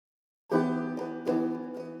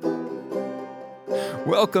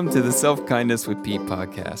Welcome to the Self-Kindness with Pete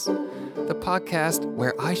podcast, the podcast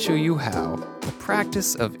where I show you how the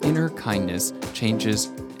practice of inner kindness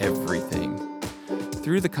changes everything.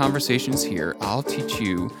 Through the conversations here, I'll teach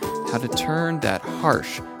you how to turn that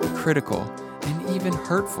harsh, critical, and even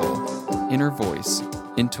hurtful inner voice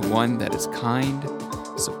into one that is kind,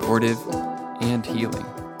 supportive, and healing.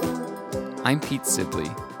 I'm Pete Sibley,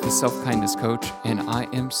 the self-kindness coach, and I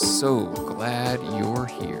am so glad you're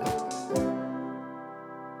here.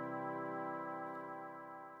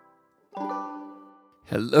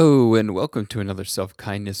 Hello and welcome to another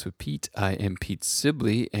Self-Kindness with Pete. I am Pete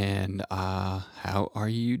Sibley, and how are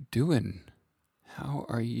you doing? How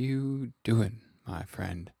are you doing, my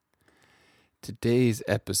friend? Today's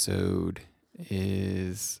episode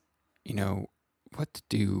is, what to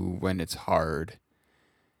do when it's hard.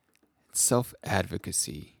 It's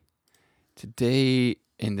self-advocacy. Today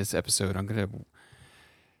in this episode, I'm going to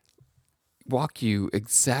walk you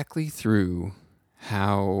exactly through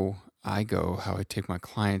how I take my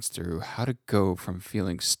clients through how to go from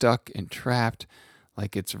feeling stuck and trapped,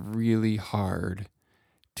 like it's really hard,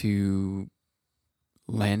 to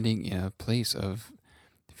landing in a place of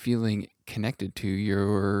feeling connected to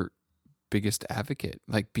your biggest advocate,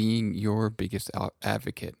 like being your biggest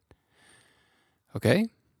advocate. Okay?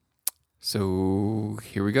 So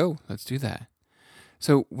here we go. Let's do that.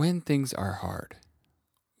 So when things are hard,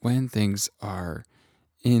 when things are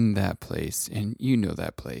in that place, and you know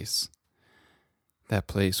that place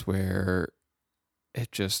where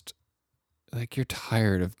it just, like, you're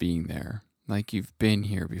tired of being there, like you've been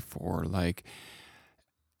here before, like,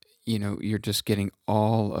 you're just getting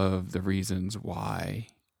all of the reasons why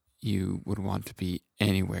you would want to be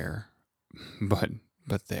anywhere but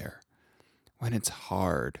there. When it's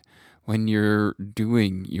hard, when you're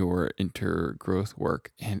doing your intergrowth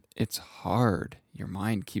work and it's hard, your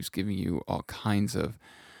mind keeps giving you all kinds of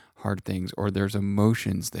hard things, or there's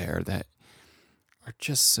emotions there that are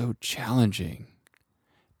just so challenging.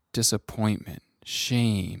 Disappointment,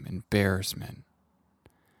 shame, embarrassment.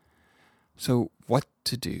 So what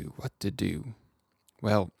to do?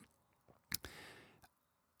 Well,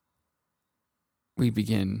 we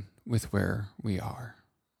begin with where we are.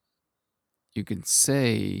 You can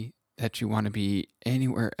say that you want to be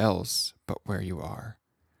anywhere else but where you are.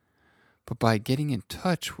 But by getting in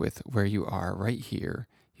touch with where you are right here,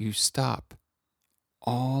 you stop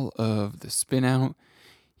all of the spin out.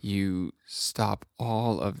 You stop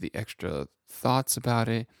all of the extra thoughts about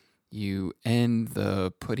it. You end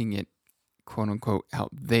the putting it, quote unquote,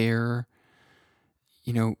 out there.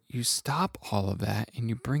 You stop all of that and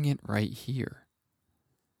you bring it right here.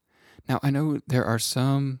 Now, I know there are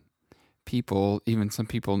some people, even some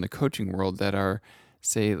people in the coaching world, that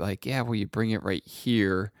say like, yeah, well, you bring it right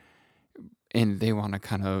here, and they want to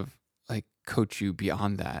kind of like coach you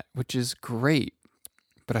beyond that, which is great.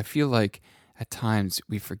 But I feel like at times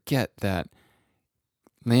we forget that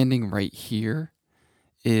landing right here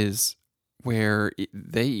is where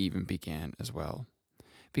they even began as well.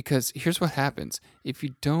 Because here's what happens. If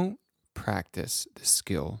you don't practice the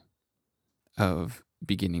skill of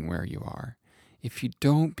beginning where you are, if you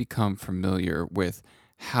don't become familiar with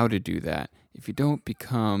how to do that, if you don't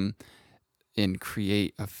become and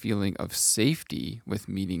create a feeling of safety with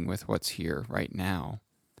meeting with what's here right now,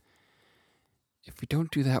 if we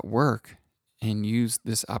don't do that work and use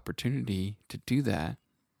this opportunity to do that,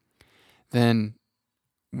 then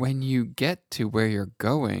when you get to where you're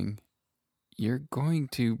going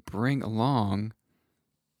to bring along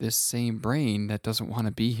this same brain that doesn't want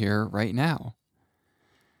to be here right now.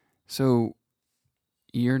 So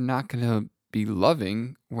you're not going to be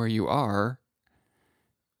loving where you are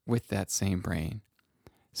with that same brain.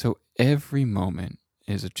 So every moment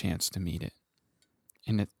is a chance to meet it.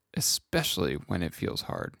 And especially when it feels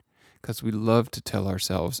hard, because we love to tell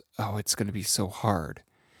ourselves, oh, it's going to be so hard.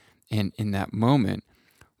 And in that moment,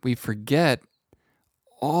 we forget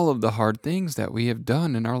all of the hard things that we have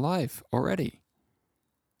done in our life already.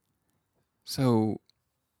 So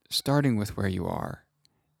starting with where you are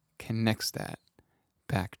connects that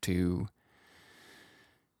back to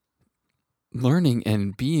learning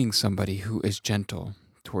and being somebody who is gentle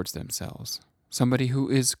towards themselves, somebody who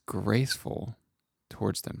is graceful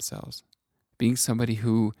towards themselves, being somebody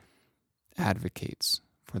who advocates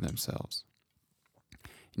for themselves.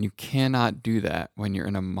 And you cannot do that when you're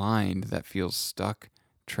in a mind that feels stuck,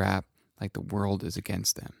 trapped, like the world is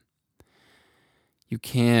against them. You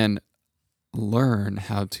can learn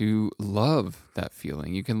how to love that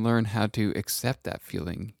feeling. You can learn how to accept that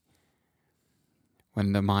feeling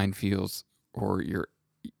when the mind feels, or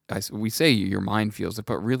we say your mind feels it,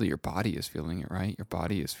 but really your body is feeling it, right? Your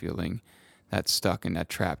body is feeling that's stuck and that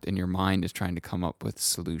trapped, and your mind is trying to come up with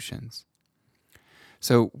solutions.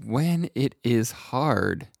 So when it is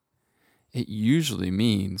hard, it usually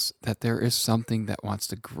means that there is something that wants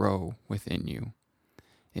to grow within you.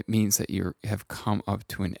 It means that you have come up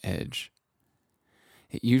to an edge.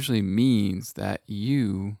 It usually means that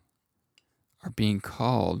you are being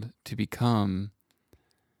called to become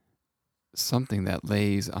something that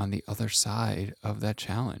lays on the other side of that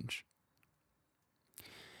challenge.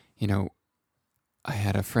 You know, I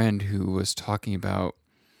had a friend who was talking about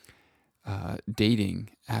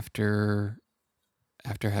dating after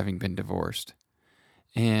having been divorced,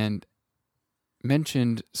 and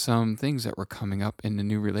mentioned some things that were coming up in the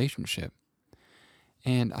new relationship.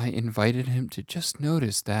 And I invited him to just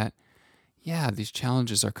notice that, yeah, these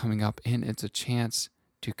challenges are coming up, and it's a chance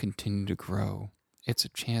to continue to grow. It's a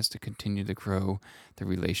chance to continue to grow the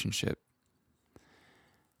relationship.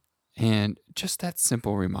 And just that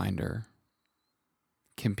simple reminder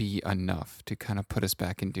can be enough to kind of put us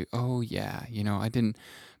back into, oh, yeah, I didn't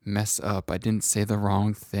mess up. I didn't say the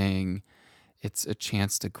wrong thing. It's a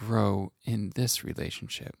chance to grow in this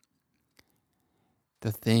relationship.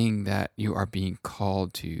 The thing that you are being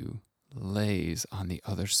called to lays on the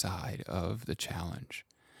other side of the challenge.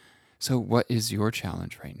 So, what is your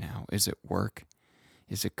challenge right now? Is it work?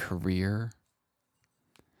 Is it career?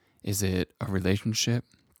 Is it a relationship?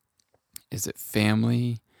 Is it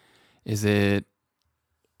family? Is it,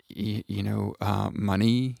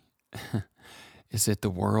 money? Is it the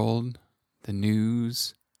world, the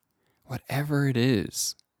news? Whatever it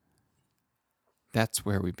is, that's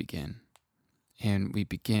where we begin. And we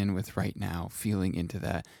begin with right now, feeling into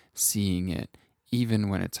that, seeing it, even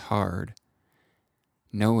when it's hard,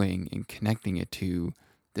 knowing and connecting it to,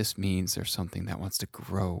 this means there's something that wants to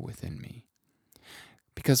grow within me.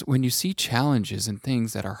 Because when you see challenges and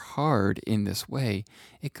things that are hard in this way,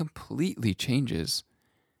 it completely changes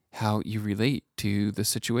how you relate to the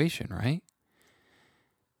situation, right?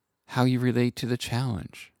 How you relate to the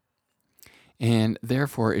challenge. And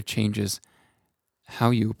therefore, it changes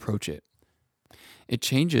how you approach it. It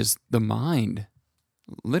changes the mind,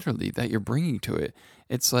 literally, that you're bringing to it.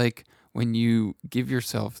 It's like when you give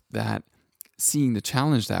yourself that, seeing the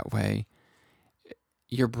challenge that way,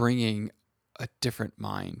 you're bringing a different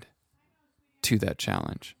mind to that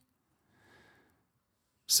challenge.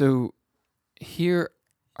 So here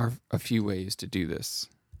are a few ways to do this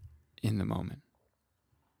in the moment.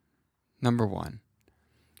 Number one,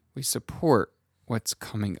 we support what's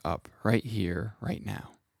coming up right here, right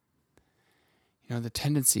now. The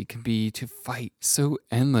tendency can be to fight so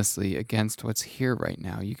endlessly against what's here right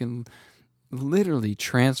now. You can literally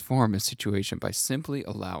transform a situation by simply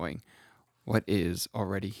allowing what is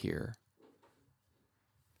already here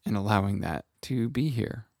and allowing that to be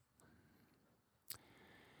here.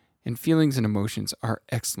 And feelings and emotions are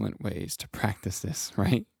excellent ways to practice this,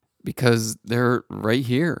 right? Because they're right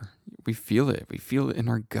here. We feel it. We feel it in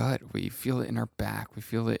our gut. We feel it in our back. We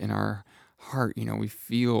feel it in our heart. We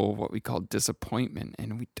feel what we call disappointment,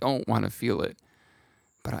 and we don't want to feel it.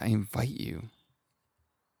 But I invite you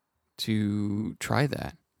to try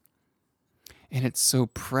that. And it's so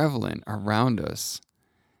prevalent around us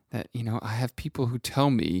that, I have people who tell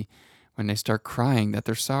me when they start crying that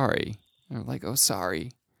they're sorry. They're like, oh,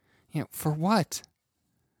 sorry. For what?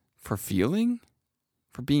 For feeling?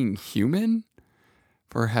 For being human?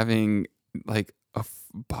 For having like a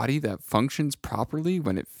body that functions properly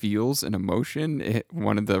when it feels an emotion?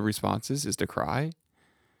 One of the responses is to cry.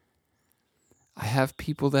 I have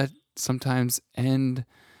people that sometimes end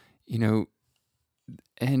the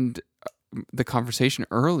conversation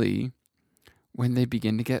early when they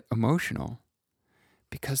begin to get emotional,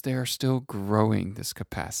 because they are still growing this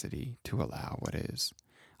capacity to allow what is.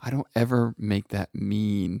 I don't ever make that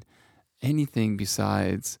mean anything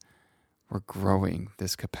besides we're growing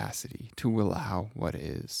this capacity to allow what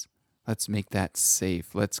is. Let's make that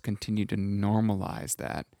safe. Let's continue to normalize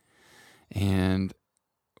that. And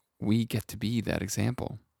we get to be that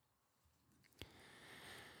example.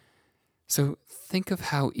 So think of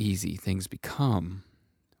how easy things become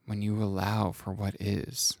when you allow for what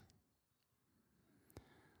is.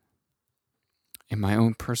 In my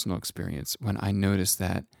own personal experience, when I notice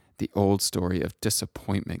that the old story of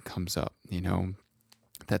disappointment comes up,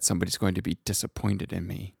 that somebody's going to be disappointed in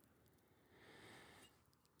me.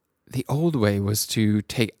 The old way was to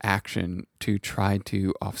take action to try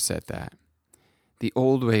to offset that. The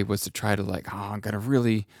old way was to try to I'm going to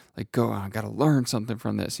really go, I got to learn something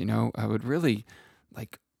from this. I would really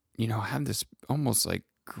have this almost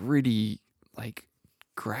gritty,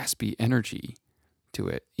 graspy energy to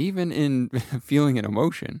it, even in feeling an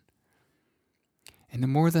emotion. And the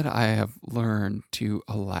more that I have learned to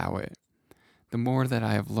allow it, the more that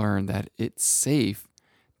I have learned that it's safe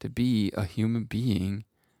to be a human being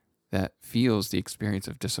that feels the experience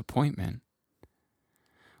of disappointment,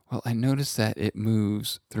 well, I notice that it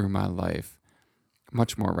moves through my life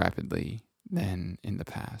much more rapidly than in the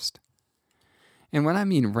past. And when I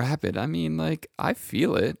mean rapid, I mean like I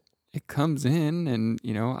feel it. It comes in, and,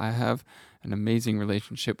 I have an amazing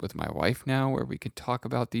relationship with my wife now where we could talk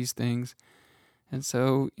about these things. And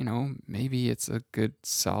so, maybe it's a good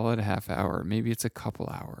solid half hour, maybe it's a couple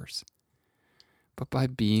hours. But by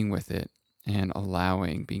being with it and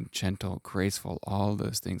allowing, being gentle, graceful, all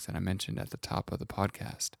those things that I mentioned at the top of the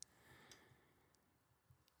podcast,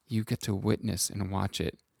 you get to witness and watch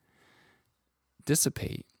it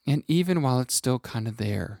dissipate. And even while it's still kind of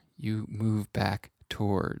there, you move back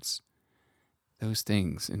towards those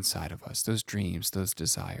things inside of us, those dreams, those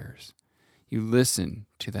desires. You listen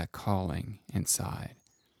to that calling inside.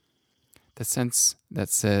 The sense that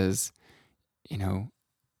says,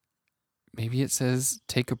 maybe it says,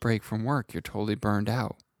 take a break from work. You're totally burned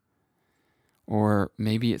out. Or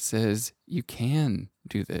maybe it says, you can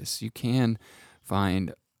do this. You can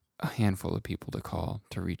find a handful of people to call,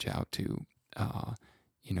 to reach out to,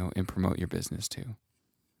 and promote your business to.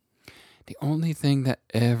 The only thing that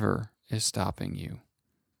ever is stopping you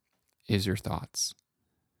is your thoughts.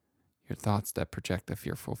 Your thoughts that project a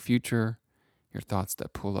fearful future, your thoughts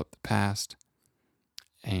that pull up the past,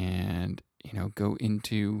 and, go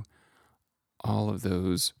into all of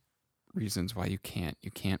those reasons why you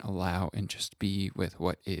can't allow and just be with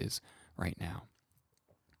what is right now.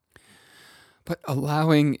 But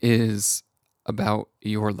allowing is about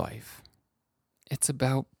your life. It's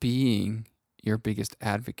about being your biggest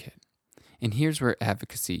advocate. And here's where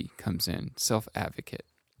advocacy comes in, self-advocate.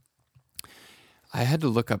 I had to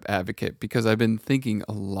look up advocate because I've been thinking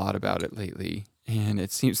a lot about it lately, and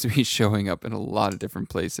it seems to be showing up in a lot of different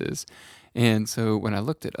places. And so when I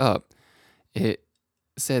looked it up, it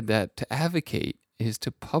said that to advocate is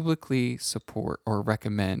to publicly support or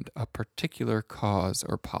recommend a particular cause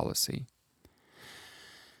or policy.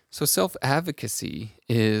 So self-advocacy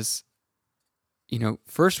is,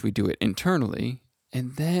 first we do it internally,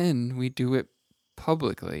 and then we do it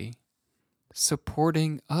publicly,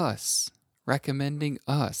 supporting us, recommending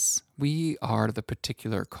us. We are the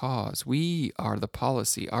particular cause. We are the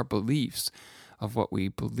policy, our beliefs of what we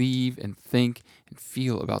believe and think and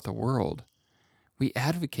feel about the world. We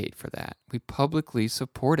advocate for that. We publicly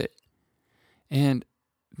support it. And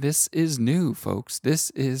this is new, folks.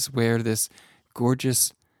 This is where this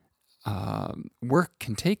gorgeous work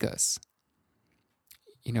can take us.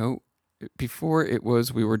 Before it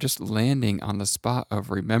was, we were just landing on the spot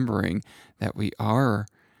of remembering that we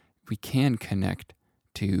can connect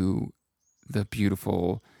to the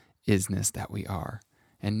beautiful isness that we are.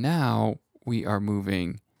 And now we are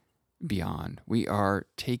moving beyond. We are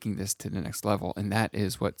taking this to the next level, and that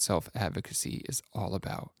is what self-advocacy is all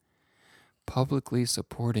about. Publicly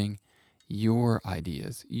supporting your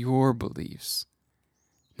ideas, your beliefs,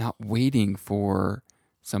 not waiting for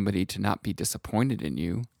somebody to not be disappointed in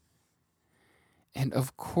you. And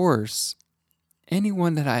of course,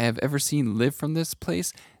 anyone that I have ever seen live from this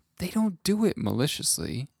place, they don't do it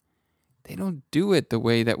maliciously. They don't do it the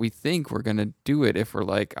way that we think we're going to do it if we're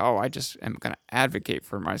like, oh, I just am going to advocate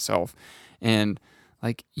for myself. And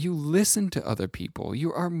you listen to other people.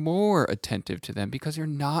 You are more attentive to them because you're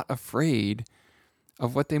not afraid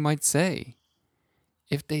of what they might say.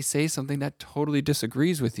 If they say something that totally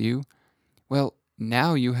disagrees with you, well,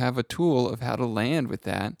 now you have a tool of how to land with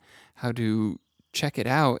that, how to check it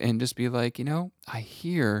out and just be like, I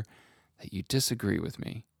hear that you disagree with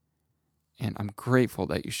me. And I'm grateful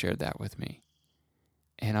that you shared that with me.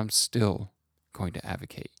 And I'm still going to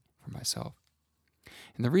advocate for myself.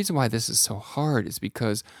 And the reason why this is so hard is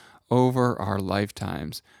because over our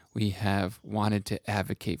lifetimes, we have wanted to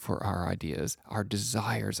advocate for our ideas, our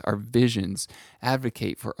desires, our visions,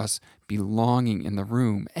 advocate for us belonging in the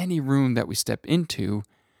room, any room that we step into.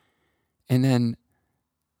 And then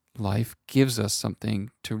life gives us something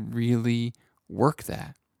to really work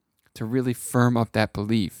that, to really firm up that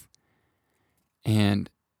belief. And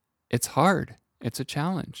it's hard. It's a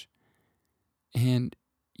challenge. And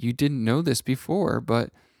you didn't know this before, but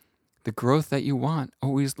the growth that you want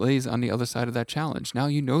always lays on the other side of that challenge. Now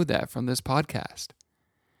you know that from this podcast.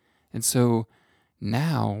 And so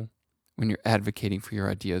now, when you're advocating for your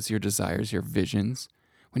ideas, your desires, your visions,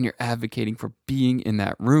 when you're advocating for being in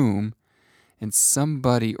that room and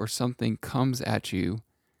somebody or something comes at you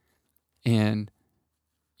and,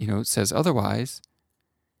 says otherwise,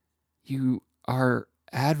 you are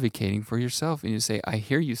advocating for yourself. And you say, I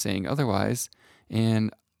hear you saying otherwise,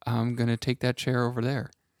 and I'm going to take that chair over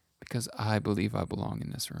there because I believe I belong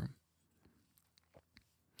in this room.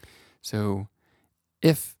 So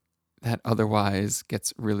if that otherwise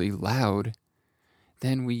gets really loud,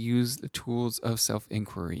 then we use the tools of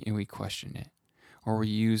self-inquiry and we question it. Or we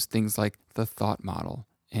use things like the thought model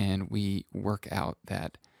and we work out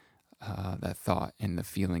that thought and the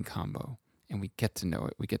feeling combo. And we get to know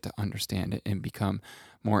it, we get to understand it, and become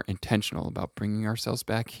more intentional about bringing ourselves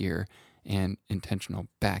back here and intentional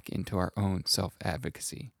back into our own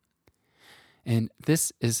self-advocacy. And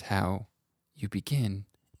this is how you begin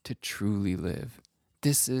to truly live.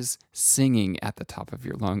 This is singing at the top of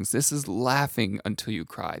your lungs. This is laughing until you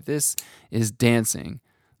cry. This is dancing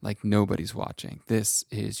like nobody's watching. This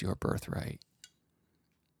is your birthright.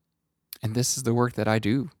 And this is the work that I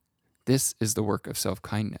do. This is the work of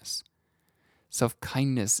self-kindness.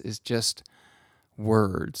 Self-kindness is just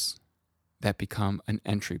words that become an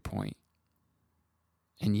entry point.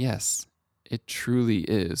 And yes, it truly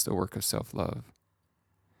is the work of self-love.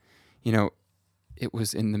 You know, it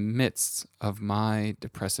was in the midst of my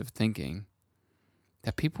depressive thinking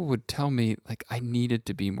that people would tell me, like, I needed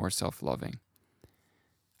to be more self-loving.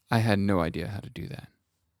 I had no idea how to do that.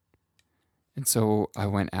 And so I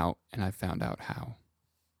went out and I found out how.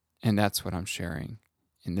 And that's what I'm sharing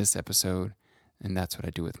in this episode. And that's what I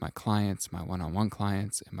do with my clients, my one-on-one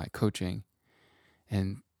clients, and my coaching.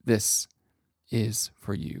 And this is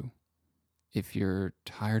for you. If you're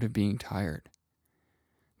tired of being tired,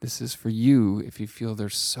 this is for you if you feel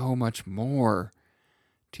there's so much more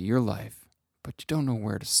to your life, but you don't know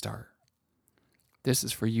where to start. This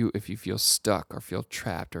is for you if you feel stuck or feel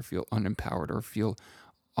trapped or feel unempowered or feel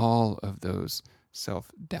all of those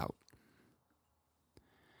self-doubt.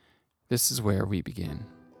 This is where we begin.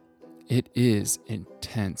 It is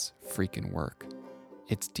intense freaking work.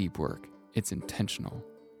 It's deep work. It's intentional.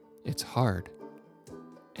 It's hard.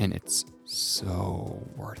 And it's so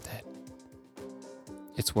worth it.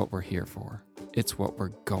 It's what we're here for. It's what we're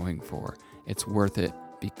going for. It's worth it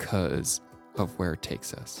because of where it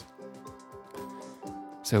takes us.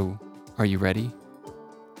 So, are you ready?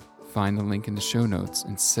 Find the link in the show notes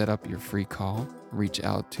and set up your free call. Reach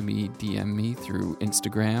out to me, DM me through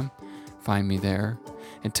Instagram. Find me there.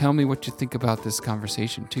 And tell me what you think about this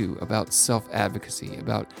conversation too, about self-advocacy,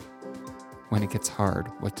 about when it gets hard,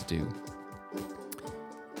 what to do.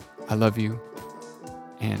 I love you,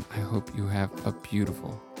 and I hope you have a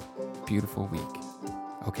beautiful, beautiful week.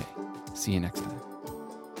 Okay, see you next time.